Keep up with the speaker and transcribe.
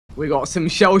We got some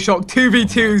shell shock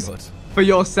 2v2s for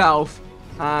yourself.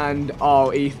 And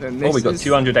Ethan, this we got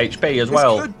 200 HP as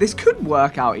well. This could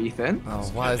work out, Ethan. Oh,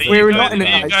 why is that? We're not in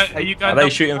a Are they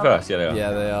shooting first? Yeah, they are.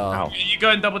 Yeah, they are. Ow. Are you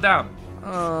going double down?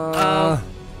 Okay.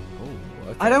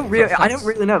 I don't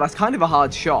really know. That's kind of a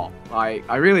hard shot. Like,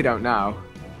 I really don't know.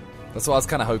 That's what I was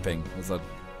kind of hoping.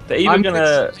 They're even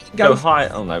gonna go high.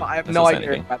 Oh no! I have no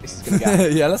idea how this is gonna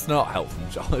get. Yeah, let's not help them,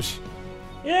 Josh.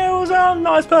 Yeah, it was a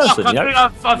nice person.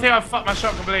 I think I fucked my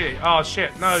shot completely. Oh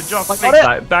shit! No, Josh.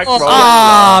 Like, back roller.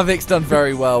 Ah, Vic's done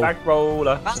very well. Back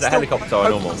roller. Is that helicopter or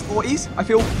normal? 40s, I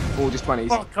feel, or just 20s.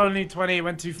 Fuck, only 20.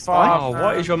 Went too far. Oh,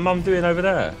 what is your mum doing over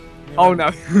there? Oh no,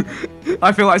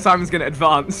 I feel like Simon's gonna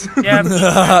advance. Yeah,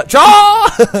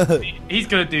 he's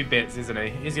gonna do bits, isn't he?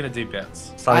 He's gonna do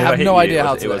bits. I have no idea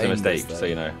how to. It was a mistake, so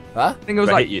you know. Huh? I think it was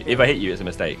like if I hit you, it's a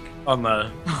mistake. Oh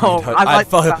no. Oh,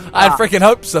 I freaking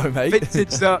hope so, mate.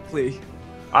 Vintage Certainly.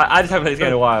 I just haven't played this game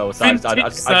in a while, so I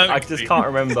just can't Certainly.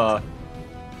 remember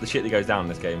the shit that goes down in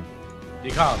this game. You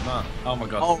can't, no. Oh my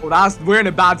god. Oh, we're in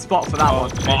a bad spot for that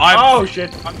one. Oh shit!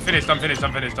 I'm finished. I'm finished.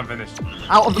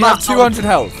 Out of the You map. have 200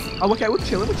 health. Oh, okay, we're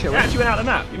chilling. Yeah, you went out of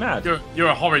the map. You mad? You're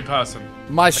a horrid person.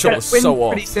 My shot was so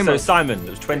off. So Simon,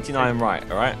 it was 29 right,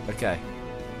 all right? Okay.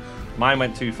 Mine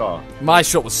went too far. My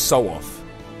shot was so off.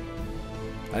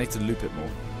 I need to loop it more.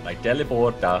 Like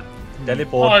teleporter.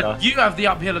 Oh, you have the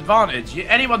uphill advantage.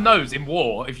 Anyone knows in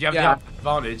war, if you have the uphill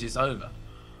advantage, it's over.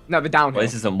 No, the downhill. Well,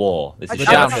 this isn't war. This is The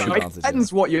downhill. downhill It advantage,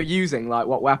 depends what you're using, like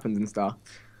what weapons and stuff.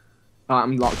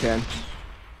 I'm locked in.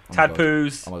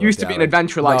 Tadpoos. Oh my God, Used to be an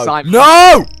adventurer like Simon.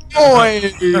 No!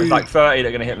 Boy! There's like 30 that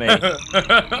are gonna hit me.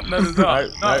 No, there's not.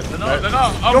 No.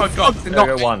 Oh my god. Frogs are There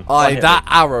not- go one. Aye, that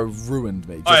arrow ruined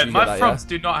me. Just Alright, you my get that, frogs yeah?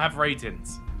 do not have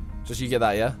ratings. Just you get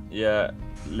that, yeah? Yeah.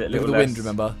 Look Little at the wind,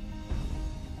 remember?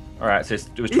 All right, so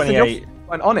it was Ethan, 28.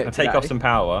 went on it I'll take today. off some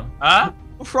power. Huh?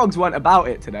 Your frogs weren't about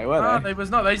it today, were No, they? they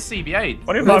was not. They CBA'd.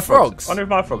 Wonder if They're my frogs. Wonder if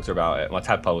my frogs are about it. My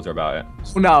tadpoles are about it.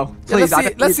 Oh, no. Yeah, Please,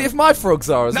 let's see if my frogs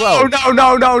are as well.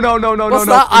 No. What's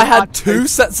that? I had 2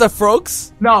 sets of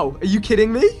frogs? No, are you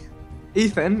kidding me?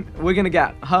 Ethan, we're gonna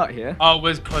get hurt here. Oh,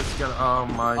 we're close together. Oh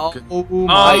my god. Oh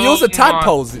my. Yours are my-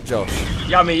 tadpoles, Josh.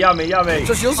 Yummy.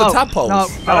 Just yours are tadpoles. No,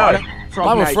 I know. frog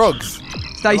Mine were mate. frogs.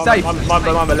 Stay safe. I'm a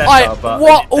lesser, Alright, but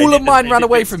what? they All did- of mine they ran did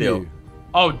away big from steal. you.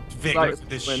 Oh, Vic, Like, look at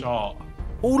this win. shot.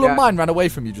 All Yeah. of mine ran away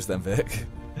from you just then, Vic.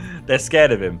 They're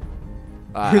scared of him.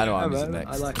 I know I'm Yeah, using man,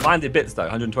 next. I like it. Mine did bits though,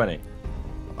 120.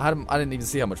 I didn't even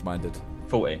see how much mine did.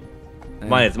 40.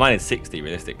 Yeah. Mine is 60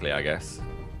 realistically, I guess.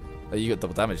 Oh, you got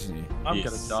double damage, didn't you? I'm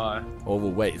Yes. gonna die. Oh,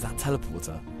 well, wait, is that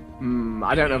teleporter?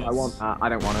 I don't know if I want that. I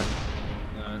don't want it.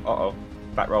 No. Uh-oh.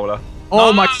 Back roller.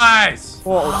 Oh my. Nice!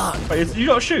 Wait, you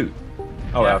gotta shoot.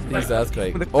 Oh, Yeah. yeah. He's the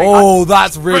earthquake. With a Oh,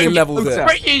 that's really Bring it leveled closer. it.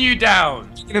 Breaking you down!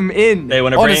 Get him in. They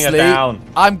want to bring us Honestly, down.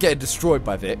 I'm getting destroyed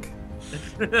by Vic.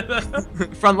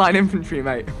 Frontline infantry,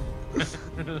 mate.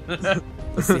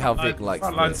 Let's see how Vic likes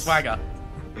Frontline this. swagger.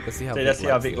 Let's see how See, Vic let's see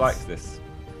how likes Vic this. likes this.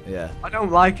 Yeah. I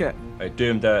don't like it. Oh, do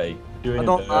him dirty. Do I him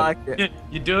don't dirty. like it.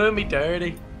 You're doing me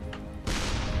dirty.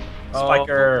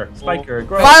 Spiker. Oh. Spiker.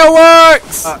 Great.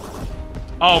 Fireworks!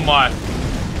 Oh my. Hey,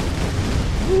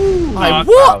 Oh,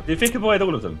 what? Do you think avoid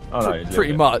all of them? Oh no.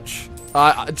 Pretty much.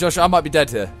 Josh, I might be dead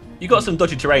here. You got some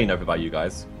dodgy terrain over by you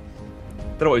guys.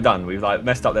 Don't know what we've done. We've like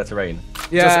messed up their terrain.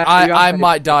 Yeah, Josh, I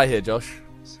might die here, Josh.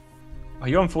 Are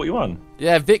you on 41?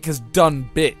 Yeah, Vic has done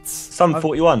bits. Some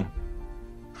 41.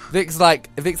 Vic's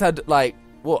had like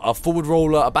what, a forward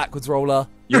roller, a backwards roller.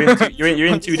 You're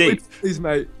in too deep. Please,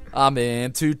 mate. I'm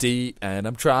in too deep and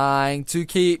I'm trying to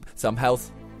keep some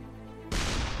health.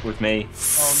 With me.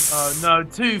 Oh no,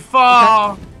 too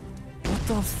far! What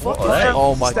the fuck? What are they?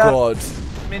 Oh my Step. god.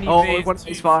 Mini Oh, V's one of too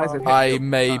these fires. far. I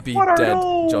may be What are dead.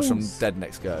 those? Josh, I'm dead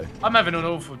next go. I'm having an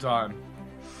awful time.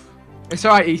 It's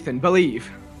alright, Ethan. Believe.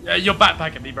 Yeah, you're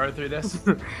backpacking me, bro, through this.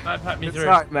 Backpack me It's through.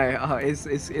 alright, mate.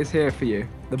 It's here for you.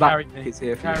 The Carry back me. is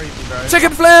here for Carry you. me, bro.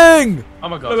 Chicken fling! Oh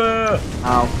my god.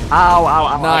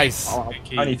 Ow. Nice. Ow.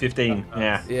 Thank you. Only 15.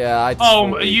 Yeah. Yeah, I just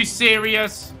Oh, are you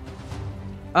serious?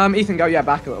 Ethan, go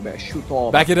back a little bit. Shoot all.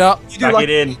 back it up. You do Back like it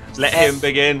in. Let him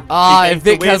begin. Ah, He if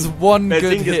came to Vic has win. one The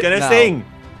good singer's hit gonna now. sing.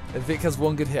 If Vic has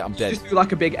one good hit, I'm dead. just do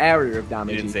like a big area of He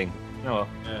damage. didn't sing. Oh well.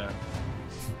 Yeah.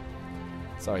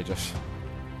 Sorry, Josh.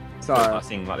 I Sorry.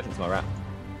 sing like listen to my rap.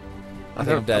 I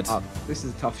think I'm dead. This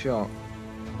is a tough shot.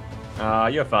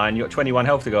 You're fine. You got 21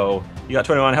 health to go. You got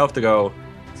 21 health to go.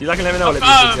 So you can let me know. Let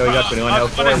me know. You got 21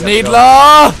 health. honestly- Boy, you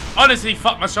got Needler! Honestly,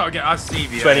 fuck my shot again. I see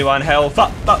you. 21 health.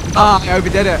 Fuck. I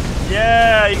overdid it.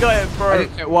 Yeah, you got it, I bro.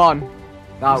 didn't get one.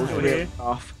 That was Sorry. really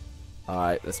tough.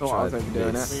 Alright, let's Thought I try was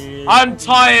overdoing this. it. I'm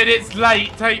tired. It's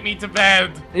late. Take me to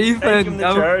bed. Take him Ethan, to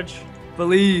don't church.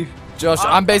 Believe. Josh,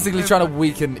 I'm basically trying to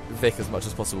weaken Vic as much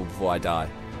as possible before I die.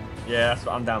 Yeah, that's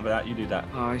what I'm down for that. You do that.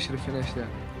 Oh, I should have finished it.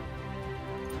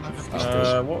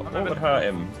 What would hurt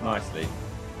him nicely?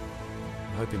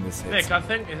 I'm hoping this hits. Nick, I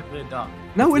think we're done.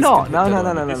 No, we're This not. can No, hit no, dead no,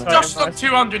 on. no, no, It's no. Josh got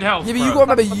 200 health. Yeah, but you bro.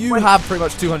 got to remember, you have pretty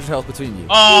much 200 health between you.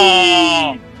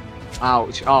 Oh!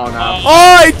 Ouch. Oh,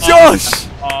 no. Oi, Josh!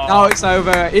 No, it's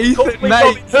over. Ethan,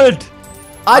 mate. Hood.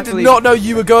 I did not know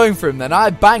you were going for him then. I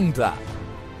banged that.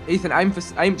 Ethan,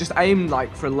 just aim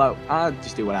like for low.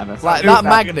 Just do whatever. Like, Do that that.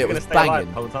 magnet was banging.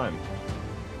 The whole time.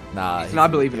 Nah, Ethan, I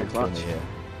believe in a he'll kill clutch. me here.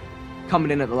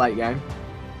 Coming in at the late game.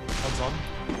 Odds on.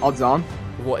 Odds on.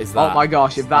 What is that? Oh my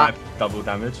gosh, if that. Double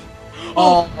damage.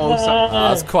 Oh,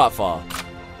 That's quite far.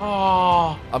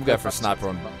 Oh. I'm going for a sniper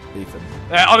on Ethan.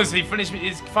 Honestly, finish me.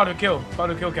 It's final kill.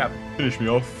 Final kill cap. Finish me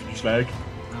off, you slag.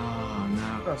 Oh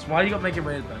no. That's why you got to make it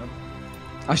weird, man.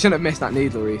 I shouldn't have missed that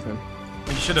needler, Ethan.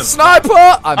 You should have. Sniper!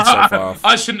 I'm so far off.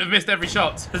 I shouldn't have missed every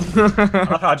shot.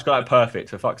 I just got it perfect,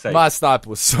 for fuck's sake. My sniper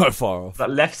was so far off.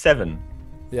 That left 7.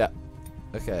 Yeah.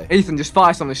 Okay. Ethan, just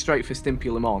fire something straight for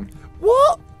Stimpy Lemon.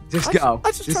 What? Just go. I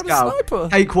just just tried go. to sniper.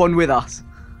 Take one with us.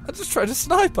 I just tried to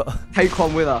sniper. Take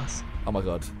one with us. Oh my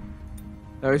god.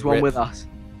 There is one Rip. with us.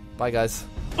 Bye, guys.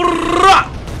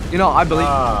 You know, I believe.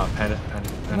 Panic.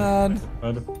 Man.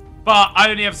 But I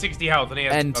only have 60 health, and he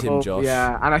has. End him, Josh.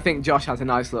 Yeah, and I think Josh has a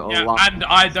nice little Yeah, line. and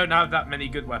I don't have that many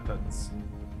good weapons.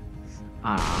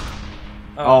 Ah.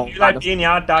 Oh, You like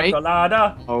piña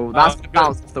colada? Oh, that's good.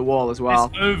 bounced off the wall as well.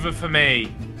 It's over for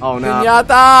me. Oh no.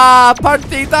 Piñata!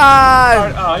 Party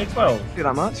time! Oh, you're 12. Do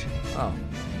that much? Oh.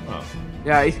 Oh.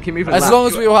 Yeah, Ethan, keep moving. As left. long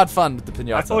as we all had fun with the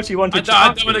pinata. I thought you I wanted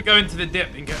don't want to go into the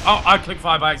dip and go. Oh, I clicked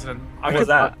fire by accident. What was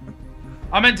that?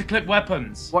 I meant to click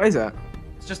weapons. What is it?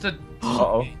 It's just a.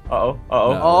 Uh-oh. No.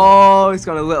 Oh, it's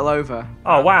gone a little over.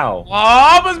 Oh, wow. Oh,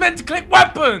 I was meant to click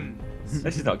weapons.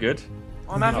 This is not good.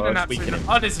 I'm having an it's absolute. weakening.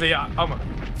 Honestly, oh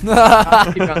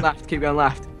my. Keep going left. Keep going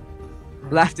left.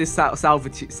 Left is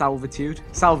salvitude.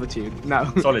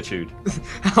 No. Solitude.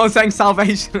 I was saying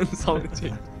salvation and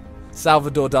solitude.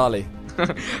 Salvador Dali.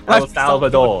 El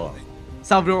Salvador.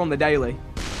 Salvador on the daily.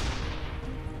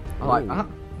 I like Ooh. that.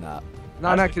 Nah.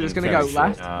 No, because it's gonna go Very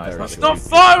left. short. Nah, it's Very not short. good.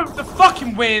 Stop phone! The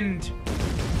fucking wind!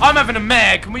 I'm having a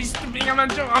mare. Can we? I'm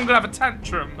gonna have a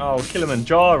tantrum. Oh,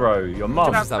 Kilimanjaro, your I'm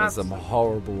mum. just having some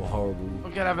horrible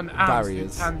I'm gonna have an absolute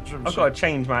barriers. tantrum. I've got to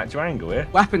change my actual angle here.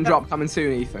 Weapon drop coming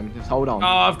soon, Ethan. Just hold on. Oh,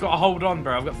 I've got to hold on,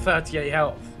 bro. I've got 38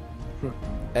 health.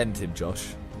 End him,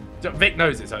 Josh. Vic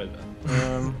knows it's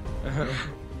over.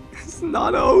 It's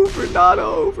not over. Not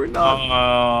over.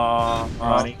 Not.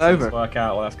 I need over. to work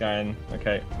out what that's going.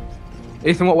 Okay.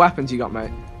 Ethan, what weapons you got,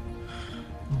 mate?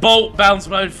 Bolt, bounce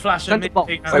mode, flash, and Send the bolt.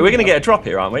 mid-ping. So we're going to get a drop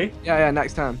here, aren't we? Yeah,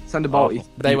 next turn. Send a bolt. Oh.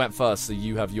 Ethan. But they went first, so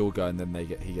you have your go, and then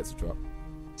he gets a drop.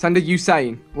 Send a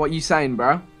Usain. What you saying, bro?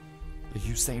 Are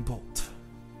you saying Bolt?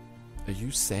 Are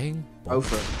you saying Go Bolt?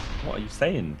 for it. What are you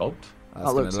saying, Bolt? That's That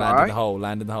gonna looks land in alright. the hole.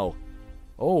 Land in the hole.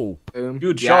 Oh, Boom.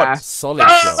 Good Yeah. shot. solid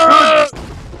shot.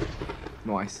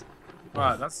 Nice.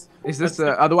 Right, that's. Is this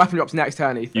the weapon drops next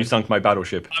turn, Ethan? You sunk my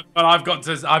battleship. But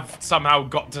I've somehow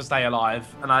got to stay alive,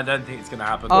 and I don't think it's gonna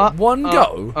happen. One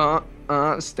go?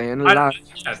 Staying I, alive.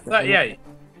 yeah, 38.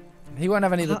 He won't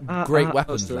have any great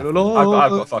weapons left. I've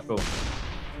got fuck all.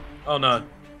 Oh no.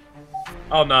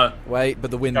 Oh no. Wait,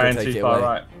 but the wind will Going take too it far away.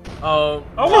 right. Oh.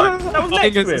 Oh, that was next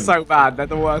Fingers to are him. so bad. They're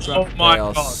the worst. Oh One. my They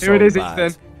are god. so Here it is, bad.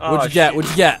 Ethan. What'd you get?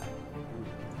 What'd you get?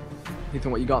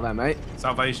 Ethan, what you got there, mate?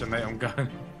 Salvation, mate. I'm going.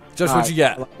 Josh, what'd you I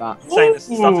get? like that. Saying this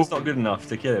stuff is not good enough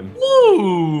to kill him.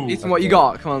 Ooh. Ethan, what you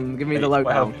got? Come on, give me the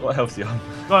lowdown. What health's he on?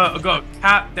 I've got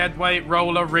cat, deadweight,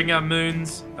 roller, ringer,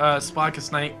 moons, spiker,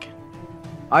 snake.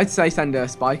 I'd say send a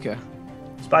spiker.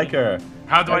 Spiker.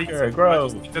 How do Spiker, I? grow.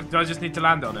 Do I just need to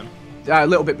land on him? A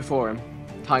little bit before him.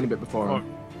 Tiny bit before him.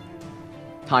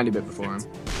 Tiny bit before him.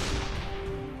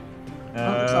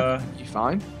 Looks like you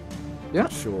fine.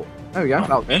 Sure. There we go.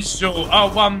 About this. Sure.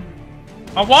 Oh, one.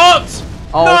 Oh, what?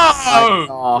 Oh No! my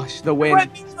gosh, the wind.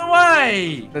 Went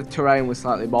away. The terrain was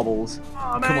slightly bobbles.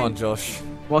 Oh, Come mate. on, Josh.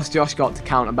 What's Josh got to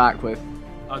counter back with?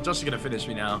 Oh, Josh is gonna finish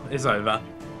me now. It's over.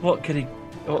 What could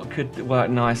work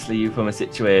nicely from a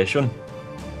situation?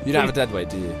 You don't have a dead weight,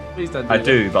 do you? Please don't. I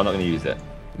do, but I'm not going to use it.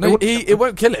 No, it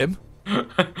won't kill him.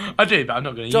 I do, but I'm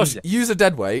not gonna Josh, use it. use a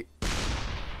dead weight.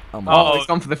 Oh my. Oh, he's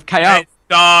gone for the KO. It's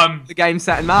done. The game,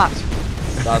 set, and match.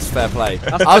 That's fair play.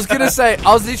 I was gonna say,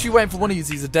 I was literally waiting for one of you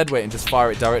to use a dead weight and just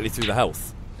fire it directly through the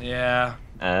health. Yeah.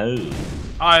 Oh.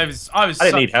 I was. I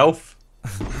didn't need health.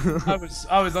 I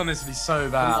was honestly so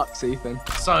bad. Nuts, Ethan.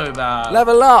 So bad.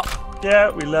 Level up.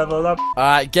 Yeah, we level up. All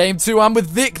right, game 2. I'm with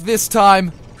Vic this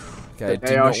time. Okay, do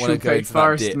They are not want to should go play into that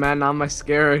first, dip. man. I'm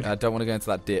scared. I don't want to go into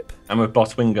that dip. I'm with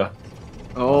Boss Winger.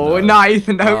 Oh, no. no,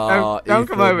 Ethan, don't come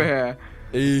Ethan. over here.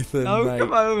 Ethan, Don't mate.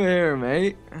 come over here,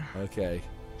 mate. Okay.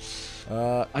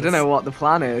 I don't know what the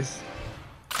plan is.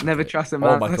 Never trust a man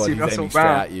Oh my unless god, you he's Russell aiming straight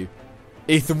Brand. at you.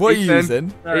 Ethan, what are you Ethan.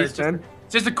 using? No, it's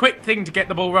just a quick thing to get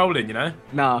the ball rolling, you know?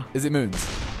 Nah. Is it Moons?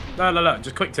 No,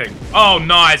 just quick thing. Oh,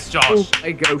 nice, Josh. Oh,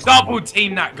 there goes. Double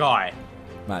team that guy.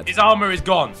 Mad. His armor is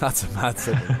gone. That's a mad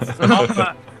sentence.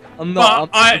 I'm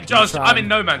not. Josh, trying. I'm in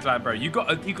no man's land, bro. You got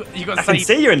I to can save.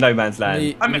 see you're in no man's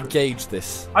land. Let me gauge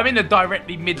this. I'm in the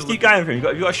directly middle. Just keep going for him.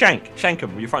 You got a shank. Shank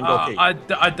him with your front door key.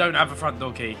 I don't have a front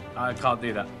door key. I can't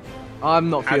do that. I'm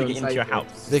not How do you feeling get into your safe.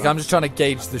 house? Vic, I'm just trying to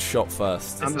gauge the shot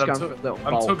first. I'm Listen, just going for a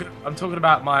little bolt. I'm talking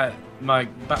about my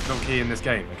back door key in this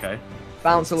game, okay?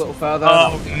 Bounce a little further.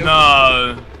 Oh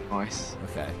no! Nice.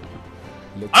 Okay.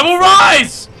 I will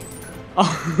rise.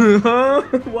 Oh,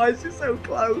 why is it so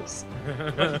close?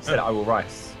 You said I will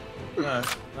rice. No.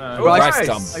 Rice Rice.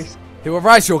 gums. He will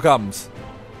rice your gums.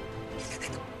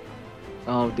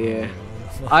 Oh dear.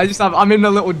 I'm in a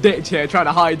little ditch here trying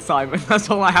to hide Simon. That's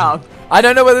all I have. I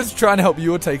don't know whether to try and help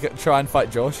you or try and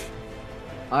fight Josh.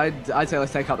 I'd say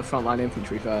let's take out the frontline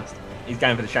infantry first. He's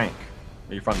going for the shank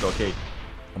with your front door key.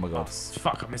 Oh my Oh, god.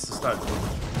 fuck! I missed the stone.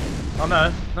 Oh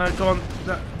no, go on.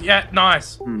 No, yeah,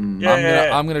 nice. I'm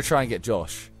gonna try and get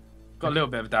Josh. Got a little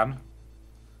bit of damn.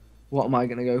 What am I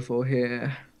gonna go for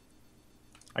here?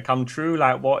 I come true.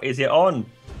 Like, what is it on?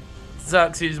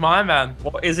 Xerxes, my man.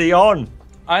 What is he on?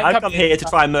 I I've come here to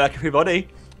try and murk everybody.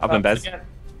 Other than Bez.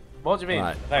 What do you mean?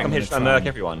 Right. I'm Thanks. here to try and murk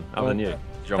everyone. Other than you.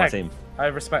 You're on my team. I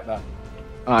respect that.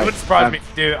 Alright, It would surprise me if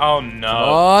you do. Oh no.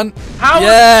 On. How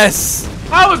Yes.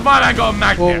 how was my man got a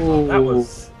magnet? Oh. That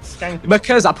was skanky.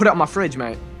 Because I put it on my fridge,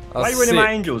 mate. Why are you winning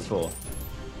my angels for?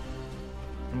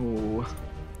 Ooh.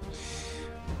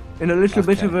 In a little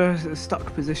bit Okay. of a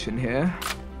stuck position here.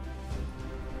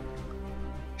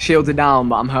 Shields are down,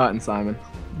 but I'm hurting, Simon.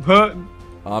 I'm hurting.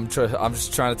 I'm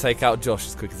just trying to take out Josh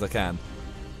as quick as I can.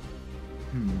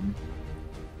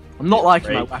 I'm not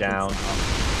liking my Break weapons. down.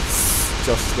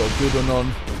 Josh has got a good one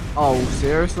on. Oh,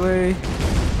 seriously?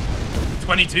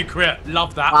 22 crit.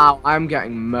 Love that. Wow, I'm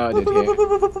getting murdered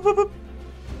here.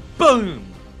 Boom.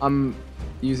 I'm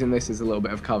using this as a little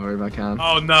bit of cover if I can.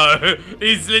 Oh no.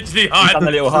 He's literally He's done hiding.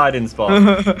 a little hiding spot.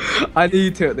 I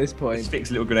need to at this point. Just fix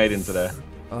a little grenade into there.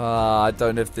 I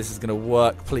don't know if this is gonna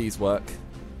work. Please work.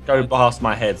 Go past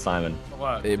my head, Simon.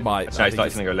 It might. Actually,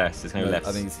 it's going to go less. It's going to go less.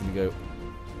 I think it's gonna go.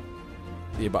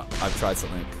 Yeah, but I've tried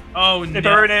something. Oh no.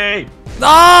 Bernie!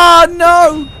 Ah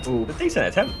no! Ooh. It's a decent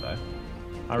attempt, though.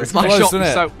 I It's respect my close, shot isn't was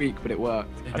it? so weak, but it worked.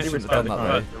 I do should've respect done the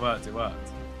that, try. It worked.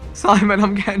 Simon,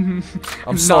 I'm getting.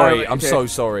 I'm sorry. I'm annihilated. so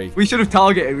sorry. We should have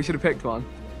targeted. We should have picked one.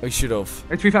 We should have.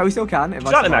 To be fair, we still can. If Did I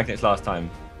you like the survive. magnets last time?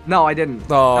 No, I didn't.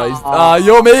 Oh,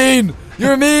 you're mean.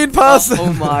 You're a mean person.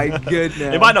 Oh my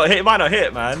goodness. It might not hit. It might not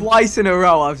hit, man. Twice in a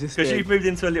row, I've just Because been you've moved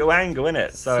into a little angle,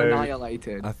 innit? So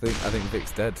annihilated. I think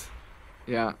Vic's dead.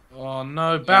 Yeah. Oh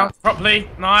no. Bounce properly.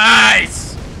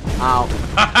 Nice. Ow.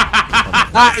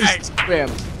 That is grim.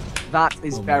 That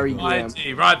is Oh my very God.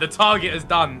 grim. Right, the target has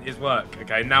done his work.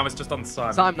 Okay, now it's just on the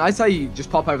side. Simon, I say you just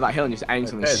pop over that hill and just aim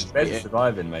something Bez is straight.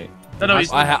 surviving, mate. No,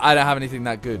 he's I don't have anything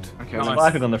that good. Okay, Nice. well,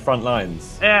 Surviving on the front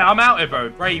lines. Yeah, I'm out here, bro.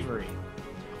 Bravery.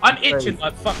 I'm itching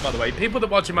like fuck, by the way. People that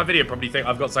watching my video probably think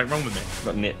I've got something wrong with me.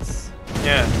 Got nits.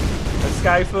 Yeah. A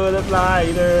sky full of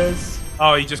lighters.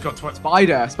 Oh, he just got 20.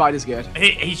 Spider's good.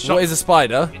 He shot. What is a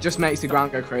spider? It just makes the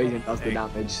ground go crazy and does the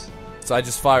damage. So I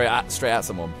just fire it straight at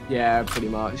someone. Yeah, pretty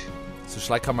much. So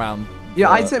shall I come around? Yeah,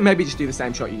 I'd say maybe just do the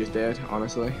same shot you just did,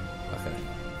 honestly. Okay.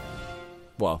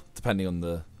 Well, depending on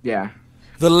the Yeah.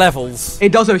 levels.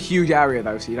 It does a huge area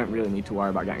though, so you don't really need to worry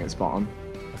about getting it spot on.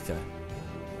 Okay.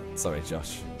 Sorry,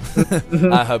 Josh.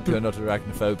 I hope you're not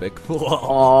arachnophobic.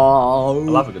 Oh. I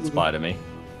love a good spider, me.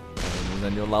 And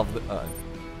then you'll love the.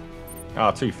 Oh,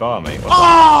 too far, mate. What's Oh!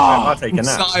 that? I'm taking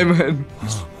that. Simon,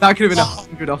 that could have been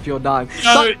 100 off your dime.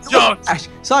 No, Josh. Ash,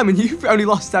 Simon, you've only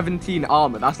lost 17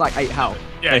 armor. That's like 8 health.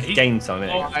 Yeah, He gained some,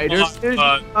 innit? Oh, I did.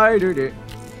 my I did it.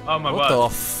 Oh my What word. the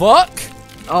fuck?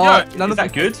 Oh, Yeah, none is of them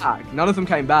that good? came back. None of them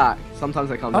came back. Sometimes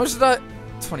they come How back. much did I?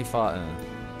 25.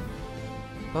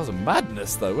 That was a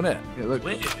madness, though, wasn't it? Yeah, look.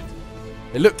 Weird.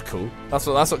 It looked cool. That's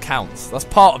what counts. That's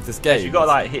part of this game. You got to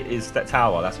like hit that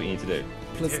tower. That's what you need to do.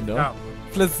 Please Yeah, no.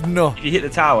 Please no. If you hit the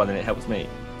tower, then it helps me.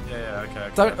 Yeah, okay.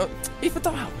 Don't. Ethan,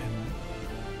 don't help him.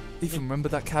 Ethan, remember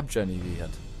that cab journey we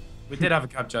had? We did have a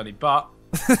cab journey, but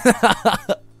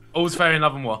all's fair in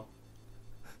love and war.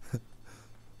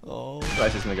 So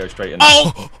that's just gonna go straight in.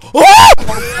 Oh!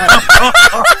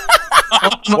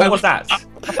 What was that?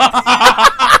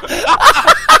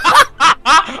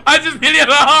 I just nearly had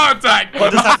a heart attack.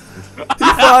 What just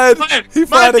happened? He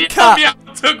fired a cat.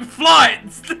 Took flight.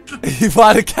 He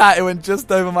fired a cat. It went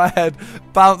just over my head,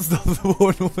 bounced off the wall,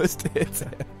 and almost hit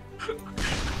it.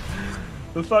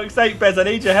 For fuck's sake, Bez, I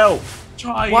need your help.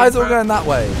 Why is it all going that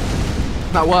way?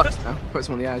 That works now. Puts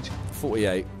him on the edge.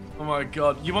 48. Oh my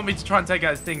god. You want me to try and take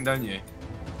out his thing, don't you?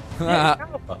 Yeah,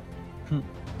 I'm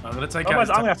going to take otherwise,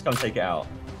 out I'm his gonna have to come take it out.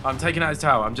 I'm taking out his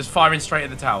tower. I'm just firing straight at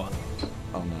the tower.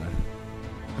 Oh no.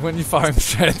 When you fire him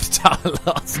straight at the tower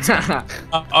last.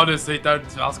 Honestly, don't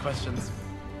ask questions.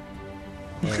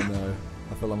 Oh no.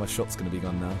 I feel like my shot's going to be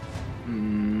gone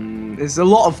now. There's a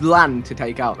lot of land to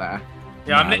take out there.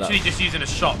 Yeah, I'm Nah, literally that- just using a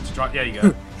shot to try. There you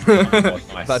go. Oh my God,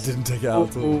 nice. That didn't take it out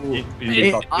at all.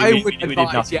 I would we did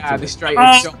advise, nothing yeah, to the it. straight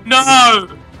Oh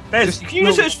no! Bez, can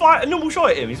you just fire a normal shot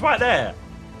at him? He's right there.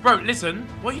 Bro, listen.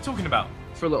 What are you talking about?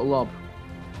 for a little lob.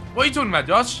 What are you talking about,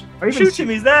 Josh? Or even Shoot him,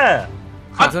 he's there.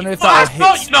 I don't know if That's that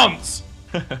not hit. nonce.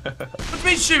 What do you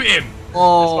mean shoot him?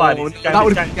 Oh, fine, he's that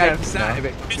would have going been game down set now. if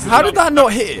it. How did that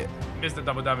not hit it? Missed the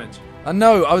double damage. I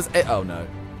know, I was. Oh no.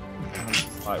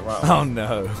 Right, right. Oh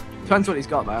no. Depends what he's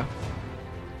got there.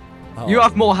 Oh. You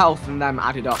have more health than them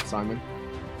added up, Simon.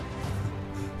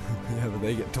 Yeah, but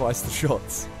they get twice the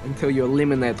shots. Until you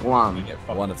eliminate one. Get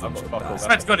fucked. One of them I've got should fuck die. all I swear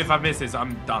weapons. to God, if I miss this,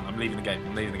 I'm done. I'm leaving the game.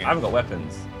 I'm leaving the game. I haven't got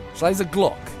weapons. Shall I use a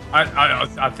Glock?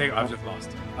 I think I've just lost.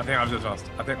 I think I've just lost.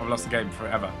 I think I've lost the game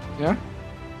forever. Yeah?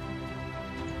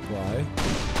 Why?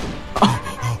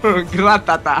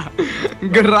 Gratata.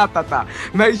 Gratata.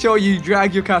 Make sure you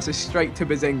drag your cursor straight to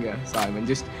Bazinga, Simon.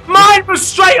 Just Mine was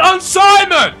straight on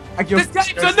Simon! drag your This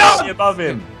game's Go enough! slightly above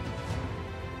him.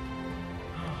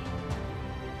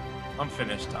 I'm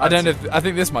finished. I don't know. I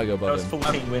think this might go There was above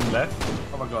him. 14 win left.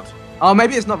 Oh my God. Oh,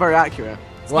 maybe it's not very accurate.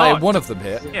 Why not. one of them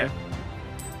hit? Yeah.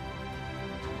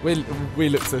 We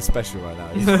look so special right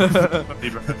now.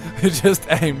 We just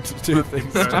aimed two things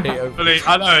straight over. Fully,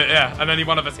 I know, yeah. And only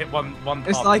one of us hit one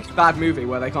It's part. like a bad movie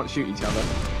where they can't shoot each other.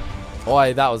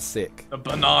 Oi, that was sick. a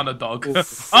banana dog.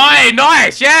 Oi,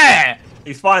 nice, yeah!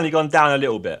 He's finally gone down a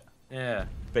little bit, Yeah.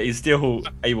 but he's still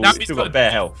able. Now He's still got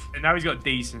bare health. And now he's got a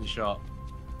decent shot.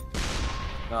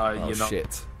 No, Oh you're not.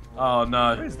 shit. Oh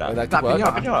no. Where is Oh, that? that That could work.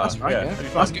 pinata, that's right, Yeah, yeah. that'd be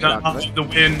That's fine. good, No, actually. the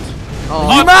wind. You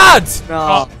Oh, mad?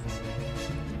 no.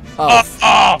 Oh.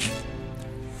 Oh!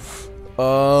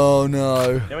 Oh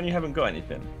no. Yeah, when you haven't got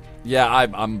anything. Yeah,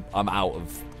 I'm out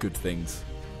of good things.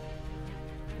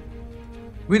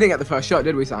 We didn't get the first shot,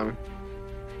 did we, Simon?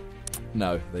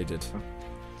 No, they did.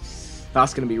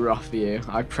 That's going to be rough for you.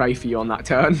 I pray for you on that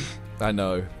turn. I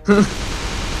know.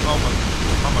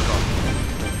 Oh my God.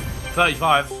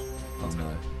 35. Oh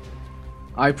no.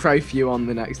 I pray for you on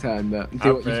the next turn, but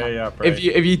do what you can. I pray.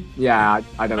 If you, yeah,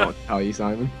 I don't know what to tell you,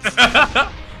 Simon.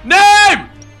 No!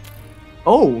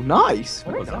 Oh, nice.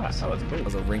 What was that? That was That cool.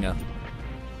 was a ringer.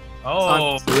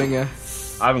 Oh. Simon's the winger.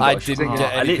 I haven't got I a shot. didn't get I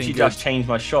literally anything just good. changed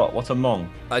my shot. What a mong.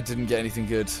 I didn't get anything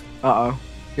good. Uh-oh.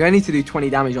 You only need to do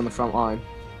 20 damage on the front line.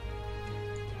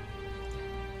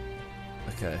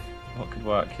 Okay. What could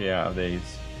work here out of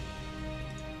these?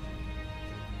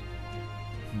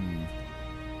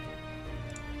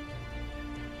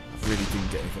 I really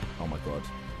didn't get anything. Oh my god.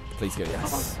 Please go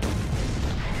yes.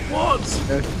 What?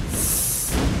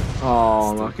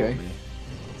 Oh, Still okay. got me.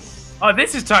 Oh,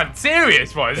 this is turned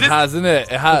serious, boy. Is It this... has, isn't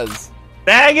it? It has.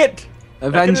 Dang it!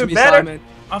 Avenge do me, better. Simon.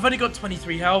 I've only got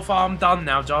 23 health. I'm done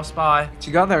now, Josh. Bye. What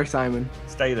you got there, Simon?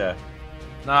 Stay there.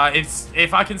 Nah, it's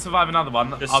if I can survive another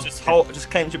one. Just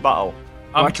clench your butthole.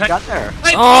 What you got there?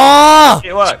 Ah!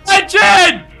 It worked.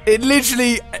 Legend! It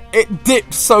literally, it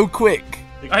dipped so quick.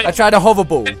 Hey, I tried a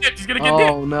hoverball. He's gonna get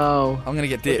dipped. Oh, no. I'm gonna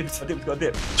get dipped. I dipped, got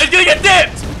dipped. He's gonna get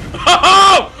dipped!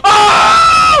 Oh!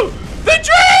 Oh! The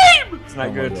dream! Isn't that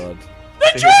Oh good? my god.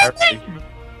 The dream!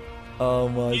 Oh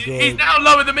my He's god. now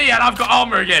lower than me and I've got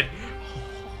armor again.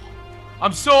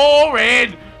 I'm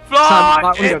soaring! Simon, you might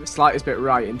want to go Flying! the slightest bit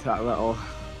right into that little...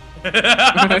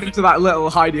 into that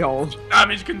little hidey hole.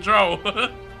 Damage control.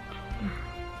 Oh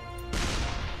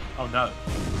no.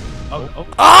 Oh.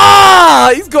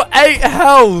 Ah! He's got 8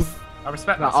 health. I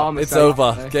respect That that. armor It's set,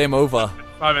 over. eh? Game over.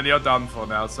 Simon, you're done for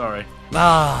now, sorry.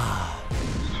 Ah.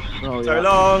 Oh, So yeah.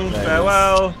 long, There it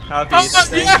farewell. Happy Oh,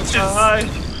 yes!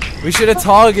 bye. We should have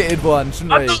targeted one,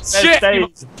 shouldn't I'm we? not Ben shit! stayed.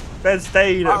 Ben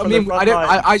stayed. I from mean, the front I don't.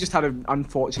 line. I just had an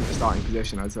unfortunate starting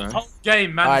position, I'd say. Whole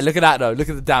game, man. Alright, look at that though. Look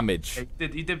at the damage. You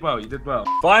did well, you did well.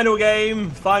 Final game,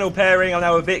 final pairing. I'm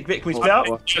now with Vic. Vic, can we split up?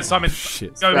 Simon,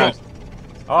 Shit. go Right. on.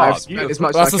 Oh, I've spent as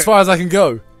much That's as I as far as I can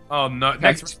go. Oh no, Next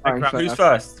next round round. who's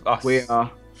first? Us. We are.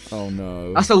 Oh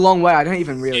no. That's a long way. I don't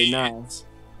even really know.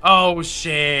 Oh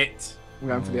shit. I'm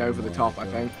going for the over the top, I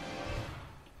think.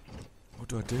 What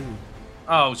do I do?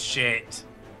 Oh shit.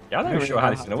 Yeah, I'm not even sure how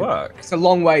this is gonna work. It's a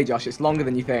long way, Josh. It's longer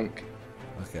than you think.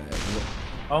 Okay.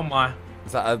 Oh my.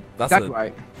 Is that a... That's Dead a...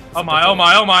 weight. Oh my, oh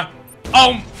my, oh my.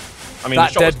 Oh, I mean,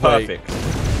 That the shot was dead weight. perfect.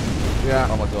 Yeah.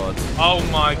 Oh my god.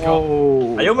 oh my god.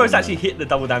 Oh. I almost actually hit the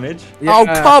double damage. Yeah. Oh,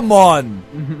 come on!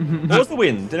 What was the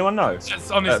win? Did anyone know?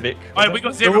 Just honestly. Vic. Alright, we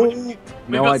got 0 win. We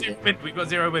No got idea. 0 win. We got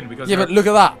 0 win. We got Yeah, 0. but look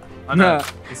at that. I know. No,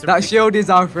 It's that shield is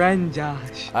our friend,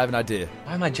 Josh. I have an idea.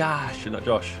 Why am I Josh and not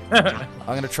Josh? I'm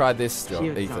gonna try this,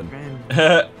 Shield is our Ethan.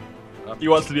 friend. He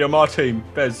wants to be on my team.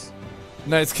 Bez.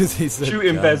 No, it's because he's... Shoot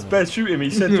him, Bez. Bez, shoot him. He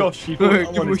said Josh. He thought Give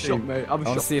I'm him on a his shot, team. mate. I want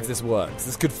to see if this works.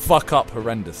 This could fuck up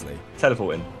horrendously.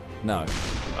 Teleporting. No.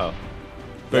 Oh.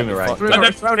 Boomerang.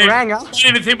 fuck. Throw the ranger. I didn't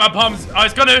even think my palms. Oh,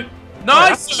 it's gonna. Oh,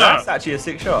 Nice, that's actually a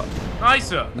sick shot.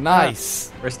 Nicer.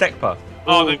 Nice. Or a stack puff.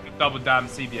 Oh, the double damn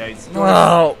CBAs.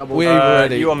 Oh, we've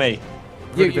already... You or me?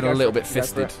 We've been go a little for it. bit You go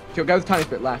for it. fisted. You'll go the tiniest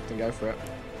bit left and go for it.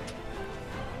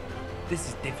 This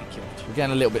is difficult. We're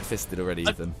getting a little bit fisted already,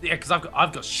 Ethan. Yeah, because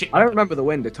I've got shit. I don't remember the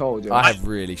wind at all, Josh. I have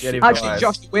really shit. you've Actually, Right.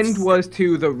 Josh, the wind was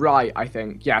to the right, I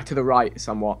think. Yeah, to the right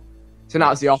somewhat. So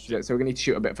now it's the opposite, so we're going to need to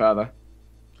shoot a bit further.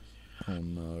 Oh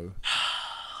no.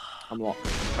 I'm locked.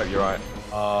 Hope you're right.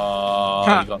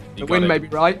 The wind may be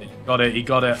right. He got it. He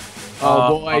got it.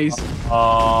 Oh, boys. I'm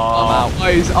out.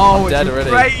 Boys. Oh, dead it's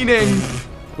already. raining.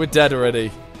 We're dead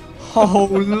already. Oh,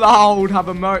 loud. Have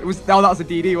a that was a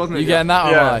DD, wasn't it? You getting that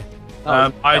or Yeah.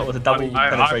 am That was a double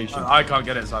penetration. I can't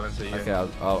get it, Simon. So you. I? Okay,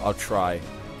 I'll try.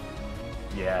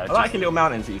 Yeah. I like your little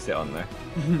mountains that you sit on there.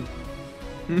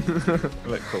 They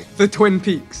look cool. The Twin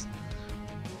Peaks.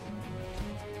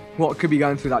 What could be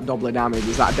going through that doubler damage?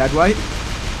 Is that dead weight?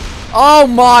 Oh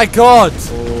my god!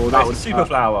 Oh, That that was was super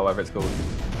flower, whatever it's called.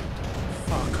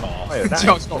 Fuck off. Wait, that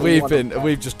Josh got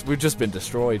We've just been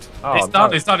destroyed. oh, It's done.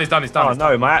 no. It's done. It's done. It's done. Oh it's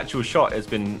done. no, my actual shot has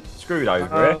been screwed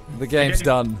over it. The game's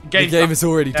done. The game's game done. is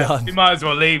already Yeah, done. we might as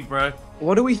well leave, bro.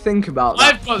 What do we think about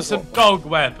that? I've got some dog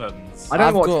weapons. I don't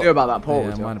I've know what got- to do about that pole.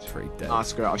 Yeah, Josh. mine are pretty dead. Ah,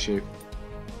 screw it, I'll shoot.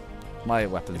 My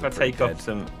weapons If are I pretty take dead. off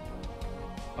some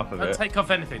of Don't it. take off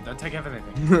anything. Don't take off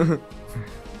anything.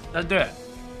 Don't do it.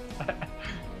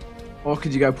 Or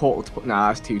could you go portal to put? Nah,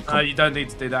 that's too. No, you don't need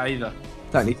to do that either.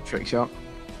 Don't need the trick shot.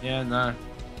 Yeah, no.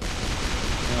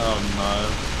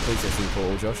 Oh Please get through the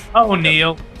portal, Josh. no. Oh,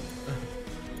 Neil.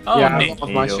 Oh, yeah, Neil. off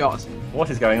my Neil. shots.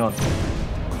 What is going on?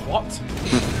 What?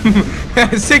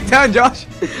 Sick turn, Josh.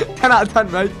 10 out of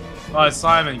 10, mate. Oh,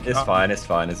 Simon. You It's can't- fine, it's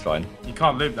fine, it's fine. You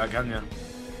can't loop that, can you?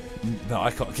 No,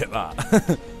 I can't get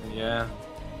that. Yeah.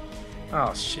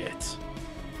 Oh, shit.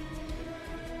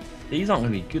 These aren't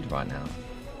going to be good right now.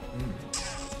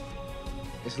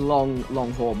 It's long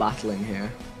haul battling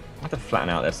here. I have to flatten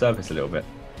out their surface a little bit.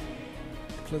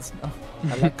 Please, no.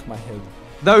 I like my head.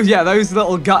 Those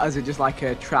little gutters are just like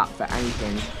a trap for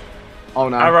anything. Oh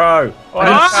no. Arrow! Oh,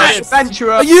 Nice! shit.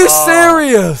 Adventurer! Are you Oh.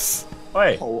 serious?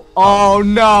 Wait, Oh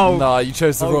no! No, you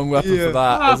chose the Oh, wrong weapon dear. for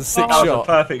that. It was a sick that was a shot.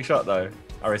 perfect shot though.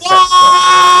 I respect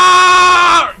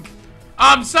that. Fuck!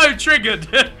 I'm so triggered.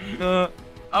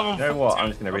 I'm You know what? I'm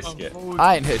just going to risk it.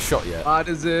 I ain't hit a shot yet. Why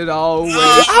does it always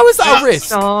How is that a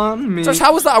risk? on me? Josh,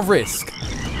 how was that a risk?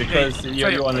 Because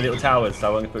you're on the little towers, so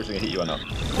I wasn't going to hit you or not.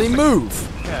 They move.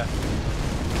 Yeah.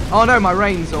 Oh no, my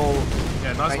rain's all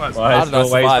Yeah, nice one. Why How is did I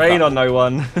always survive rain that? on no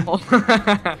one?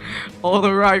 all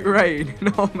the right rain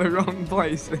in all the wrong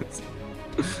places.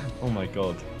 Oh my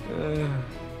god.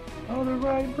 All the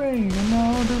right rain in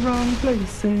all the wrong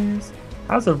places.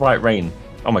 How's the right rain?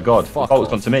 Oh my god, the Fuck bolt's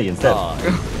off. gone to me instead.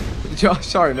 Josh,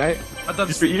 sorry mate. I've done.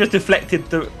 You just deflected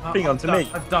the thing onto me.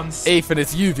 I've done. Ethan,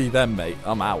 it's UV then, mate.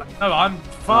 I'm out. No, I'm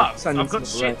fucked. Send I've got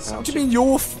some shit. right What do you mean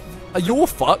you're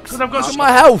fucked? 'Cause I've got Look at shit.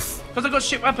 my health. Because I've got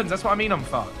shit weapons. That's what I mean. I'm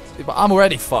fucked. But I'm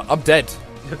already fucked. I'm dead.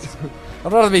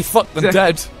 I'd rather be fucked than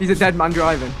dead. He's a dead man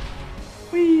driving.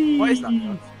 What is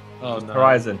that? Oh no.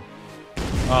 Horizon.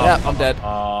 Oh, Yeah, I'm dead.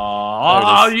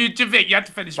 Oh, There it you Javik, you had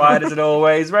to finish. Why does it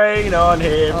always rain on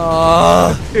him?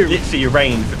 Ah, Literally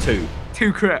rain for 2.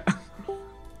 2 crit.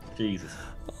 Jesus.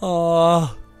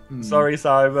 ah. Sorry,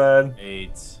 Simon.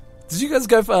 8. Did you guys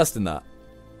go first in that?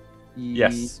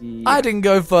 Yes. I didn't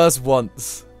go first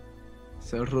once.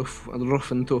 So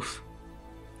rough and tough.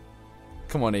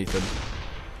 Come on, Ethan.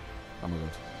 Oh my god.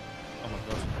 Oh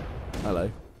my god.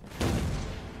 Hello.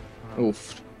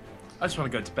 Oof. I just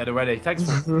want to go to bed already. Thanks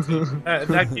for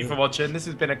thank you for watching. This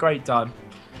has been a great time.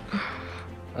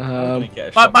 I'm gonna get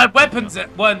a But shot. my weapons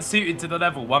weren't suited to the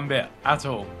level one bit at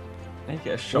all. I need to get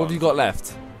a What shot. have you got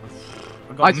left?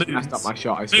 I've I got just moons, messed up my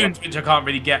shot, I swear. moons which I can't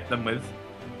really get them with.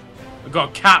 I've got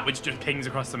a cat which just pings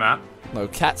across the map. No,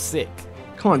 cat's sick.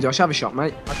 Come on, Josh, have a shot,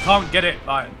 mate. I can't get it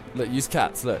like. Look, use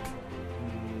cats. Look.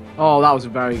 Oh, that was a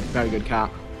very, very good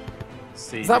cat.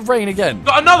 Is that rain again?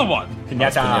 Got another one.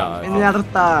 Pinata. In the other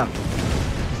time.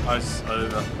 Oh, it's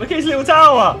over. Look at his little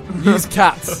tower. Use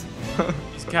cats.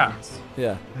 It's cats.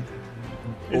 Yeah.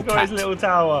 He's Or got cat. his little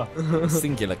tower.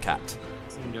 Singular cat.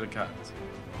 Singular cat.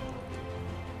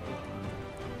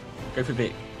 Go for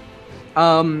Vic.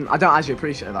 I don't actually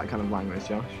appreciate that kind of language,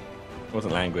 Josh. It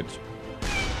wasn't language.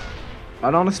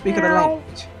 I don't want to speak of the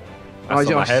language. That's on my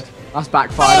Josh, head. that's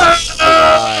backfired.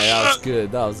 Right, that was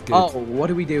good. That was good. Oh, what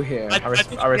do we do here? I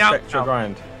respect your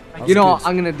grind. That You know was what?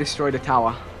 I'm gonna destroy the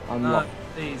tower. I'm No, locked.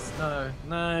 please,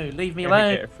 no, leave me Let me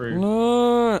alone. get it through.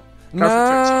 No. Go for trick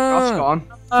shot. Josh, go on.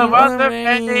 Oh, He wasn't wasn't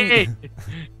ready. ready.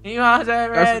 He wasn't Go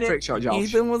for ready. trick shot, Josh.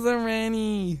 Ethan wasn't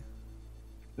ready.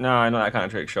 No, not that kind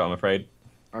of trick shot, I'm afraid.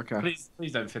 Okay.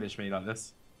 Please don't finish me like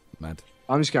this. Mad.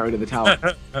 I'm just getting rid of the tower.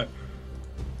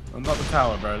 I'm not the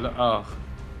tower, bro. Look, oh,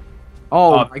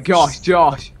 Oh my gosh,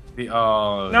 Josh.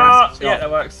 oh. No! That's Yeah, shot.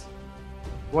 that works.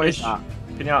 What is that?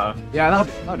 Pinata. Yeah,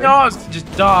 that'll do. No,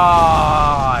 just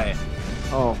die.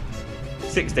 Oh.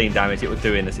 16 damage it would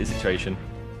do in this situation.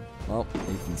 Well,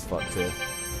 Ethan's fucked here.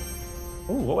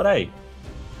 Ooh, what were they?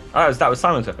 Oh, that was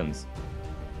Simon's weapons.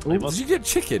 Did you get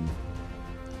chicken?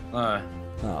 No.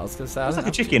 No, I was gonna say. It was like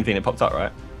a chicken thing that popped up,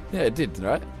 right? Yeah, it did,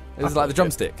 right? It was thought like the it did.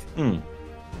 drumstick. Hmm.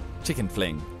 Chicken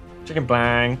fling. Chicken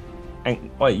blang.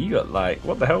 And, wait, you got like,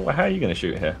 what the hell? How are you going to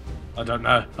shoot here? I don't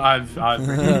know. I've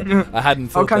I hadn't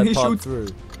thought can that he part shoot? through.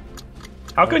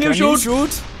 How can you shoot?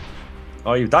 shoot?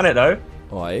 Oh, you've done it though.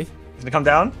 Oi. He's going to come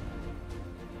down.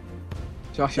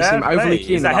 Josh, you Fair seem overly play.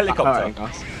 keen Is that about helicopter? hurting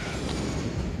us.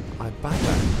 I back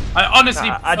that. I honestly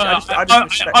I prefer, just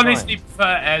respect honestly prefer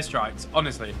airstrikes.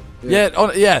 Honestly. Yeah,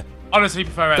 Honestly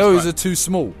prefer airstrikes. those are too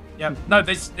small. Yeah. No,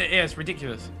 yeah, it's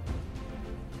ridiculous.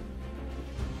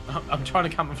 I'm trying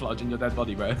to camouflage in your dead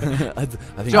body, bro. I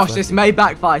think Josh, this may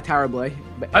backfire terribly.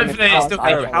 But Hopefully in it's a still-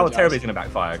 I How apologize. terribly is it going to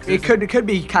backfire? 'Cause It could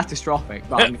be catastrophic,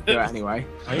 but I'm gonna do it anyway.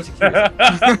 I need to keep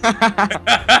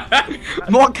it.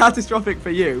 More catastrophic for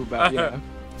you, but yeah.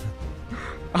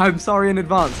 I'm sorry in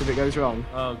advance if it goes wrong.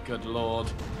 Oh, good lord.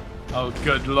 Oh,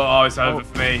 good lord. Oh, it's over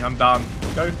for me. I'm done.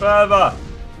 Go further.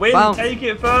 Win, Wow. take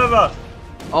it further.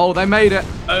 Oh, they made it.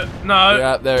 No.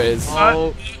 Yeah, there it is.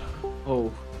 Oh.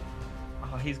 Oh.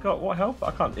 Oh, he's got what health?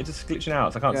 I can't. It's just glitching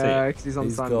out. So I can't Yeah, because he's on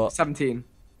He's sun. got- 17,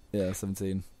 Yeah,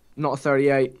 17. not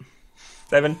 38. see.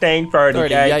 17, 38.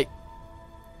 38.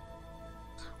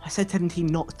 I said 17,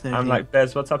 not 30. I'm like,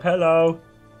 Bez, what's up? Hello.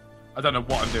 I don't know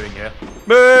what I'm doing here.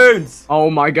 Moons. Oh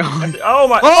my god. Oh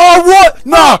my. Oh, what?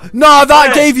 No,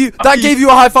 that Hey. gave you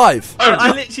a high five.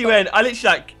 I literally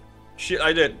like, shit,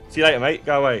 I did. See you later, mate.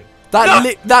 Go away.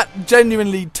 That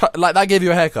genuinely that gave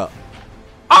you a haircut.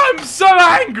 I'm so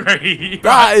angry.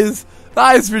 That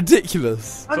is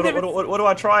ridiculous. So what do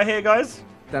I try here, guys?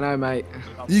 Dunno, mate.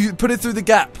 You put it through the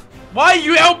gap. Why are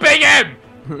you helping him?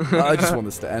 I just want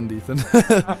this to end, Ethan.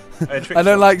 Trick I don't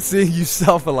shot. like seeing you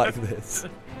suffer like this.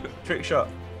 Trick shot.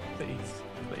 Please,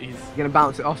 please, You're gonna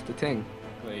bounce it off the ting.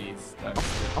 please. Don't.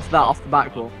 Off the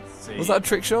back wall. See. Was that a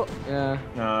trick shot? Yeah.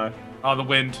 No. Oh, the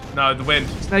wind. No, the wind.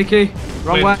 Snakey,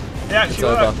 wrong Win. way. It actually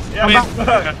over. worked. Yeah, Wind. it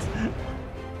worked.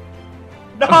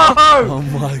 No! Oh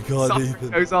my god, Something Ethan.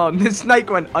 goes on. The snake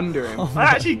went under him. I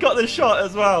actually got the shot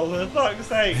as well, for fuck's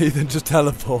sake. Ethan, just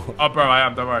teleport. Oh, bro, I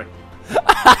am. Don't worry.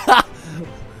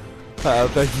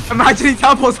 Thank you. Imagine he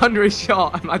teleports under his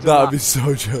shot. Imagine That that. would be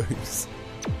so jokes.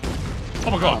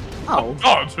 Oh my god. Oh.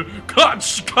 God.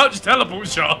 Clutch teleport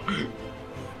shot.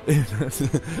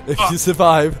 If you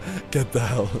survive, get the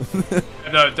hell.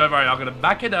 No, don't worry. I'm gonna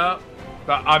back it up.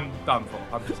 But I'm done for.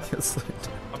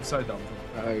 I'm so done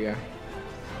for. Oh yeah.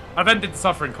 I've ended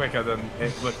suffering quicker than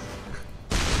it would.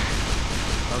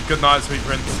 Oh, good night, sweet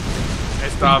prince.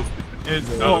 It's done. It's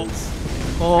done.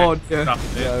 Oh It's dear. done.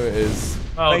 There it is.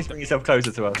 Oh, Please bring yourself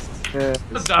closer to us. Yeah.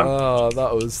 it's done. Oh,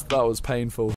 that was painful.